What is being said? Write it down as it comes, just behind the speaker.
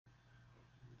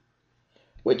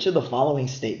Which of the following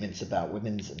statements about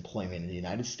women's employment in the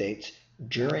United States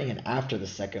during and after the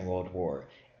Second World War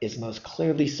is most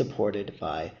clearly supported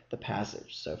by the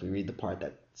passage? So if we read the part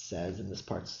that says, and this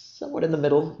part's somewhat in the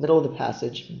middle of the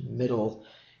passage, middle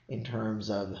in terms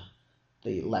of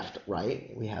the left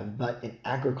right, we have, but in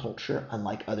agriculture,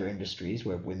 unlike other industries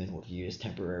where women were viewed as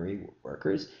temporary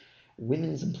workers,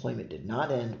 women's employment did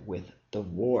not end with the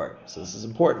war. So this is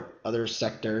important. Other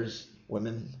sectors,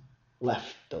 women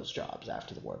left those jobs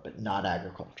after the war, but not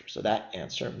agriculture. So that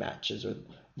answer matches with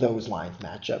those lines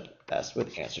match up best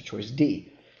with answer choice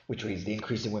D, which reads the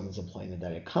increase in women's employment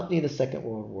that accompanied the Second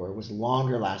World War was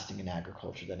longer lasting in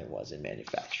agriculture than it was in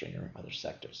manufacturing or other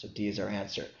sectors. So D is our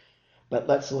answer. But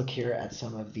let's look here at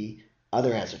some of the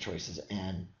other answer choices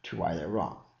and to why they're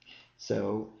wrong.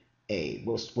 So A,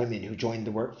 most women who joined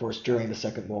the workforce during the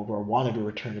Second World War wanted to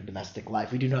return to domestic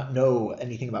life. We do not know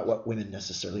anything about what women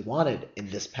necessarily wanted in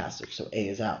this passage, so A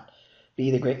is out.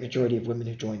 B, the great majority of women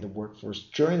who joined the workforce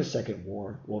during the Second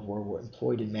World War were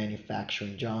employed in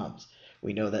manufacturing jobs.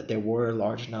 We know that there were a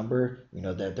large number. We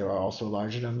know that there are also a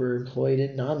large number employed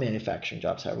in non-manufacturing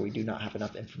jobs. However, we do not have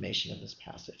enough information in this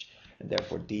passage, and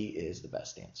therefore D is the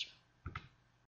best answer.